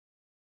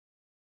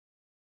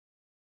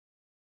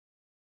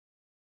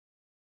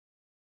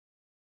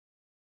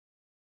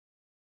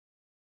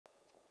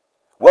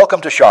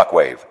Welcome to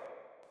Shockwave.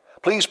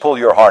 Please pull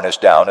your harness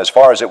down as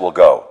far as it will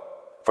go.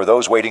 For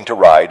those waiting to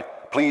ride,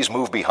 please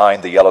move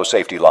behind the yellow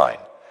safety line,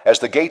 as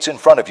the gates in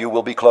front of you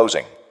will be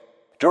closing.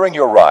 During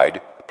your ride,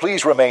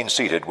 please remain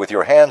seated with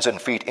your hands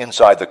and feet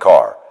inside the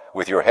car,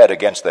 with your head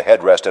against the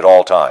headrest at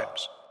all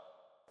times.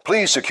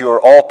 Please secure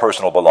all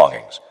personal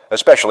belongings,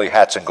 especially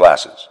hats and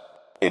glasses.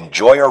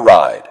 Enjoy your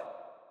ride.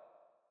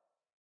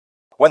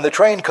 When the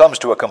train comes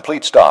to a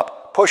complete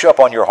stop, push up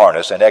on your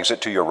harness and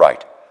exit to your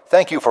right.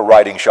 Thank you for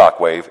riding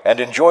Shockwave and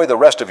enjoy the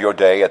rest of your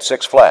day at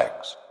Six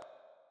Flags.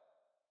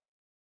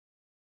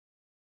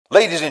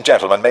 Ladies and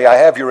gentlemen, may I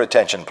have your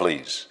attention,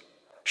 please?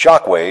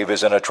 Shockwave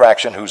is an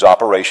attraction whose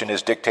operation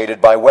is dictated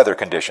by weather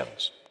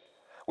conditions.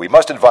 We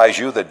must advise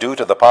you that due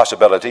to the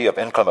possibility of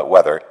inclement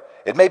weather,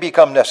 it may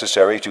become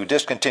necessary to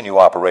discontinue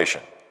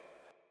operation.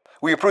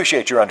 We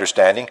appreciate your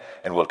understanding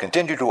and will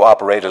continue to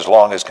operate as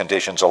long as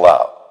conditions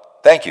allow.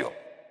 Thank you.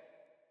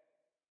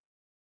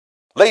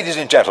 Ladies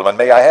and gentlemen,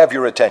 may I have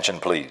your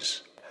attention,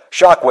 please?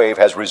 Shockwave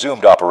has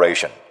resumed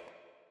operation.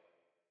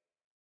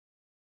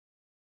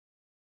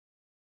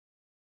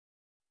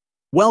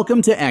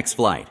 Welcome to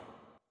X-Flight.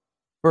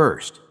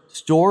 First,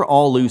 store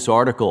all loose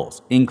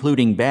articles,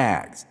 including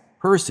bags,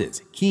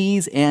 purses,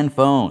 keys, and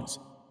phones.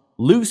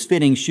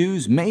 Loose-fitting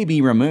shoes may be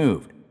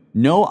removed.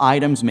 No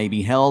items may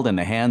be held in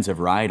the hands of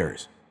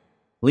riders.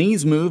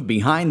 Please move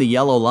behind the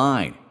yellow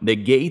line. The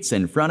gates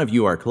in front of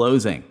you are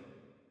closing.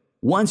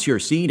 Once you're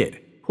seated,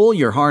 pull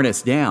your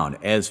harness down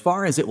as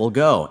far as it will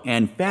go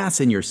and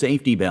fasten your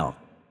safety belt.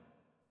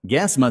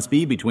 Guests must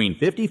be between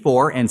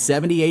 54 and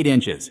 78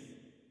 inches.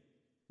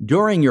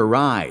 During your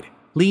ride,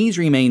 please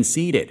remain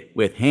seated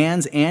with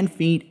hands and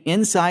feet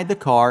inside the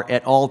car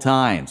at all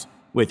times,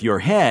 with your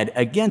head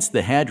against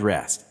the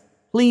headrest.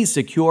 Please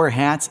secure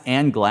hats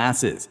and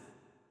glasses.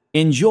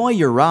 Enjoy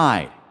your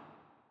ride.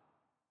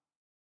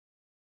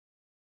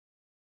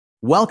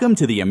 Welcome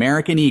to the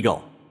American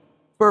Eagle.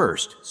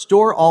 First,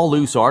 store all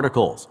loose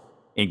articles,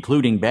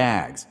 including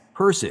bags,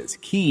 purses,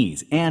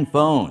 keys, and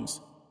phones.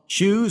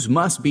 Shoes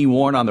must be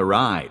worn on the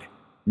ride.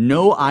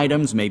 No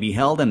items may be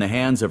held in the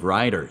hands of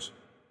riders.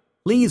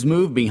 Please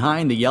move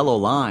behind the yellow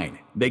line.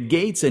 The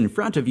gates in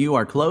front of you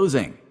are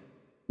closing.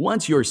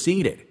 Once you're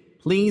seated,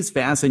 please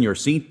fasten your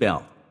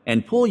seatbelt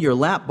and pull your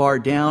lap bar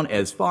down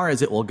as far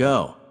as it will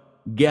go.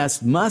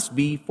 Guests must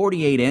be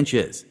 48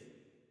 inches.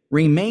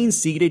 Remain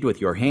seated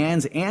with your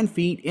hands and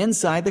feet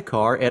inside the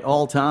car at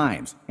all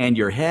times and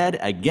your head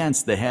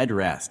against the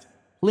headrest.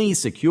 Please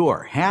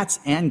secure hats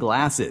and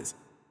glasses.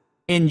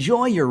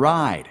 Enjoy your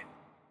ride.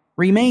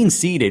 Remain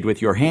seated with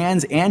your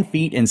hands and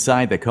feet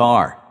inside the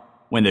car.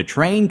 When the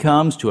train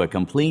comes to a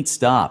complete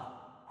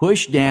stop,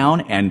 push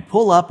down and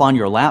pull up on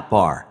your lap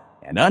bar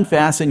and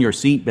unfasten your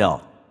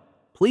seatbelt.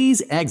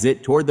 Please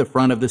exit toward the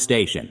front of the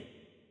station.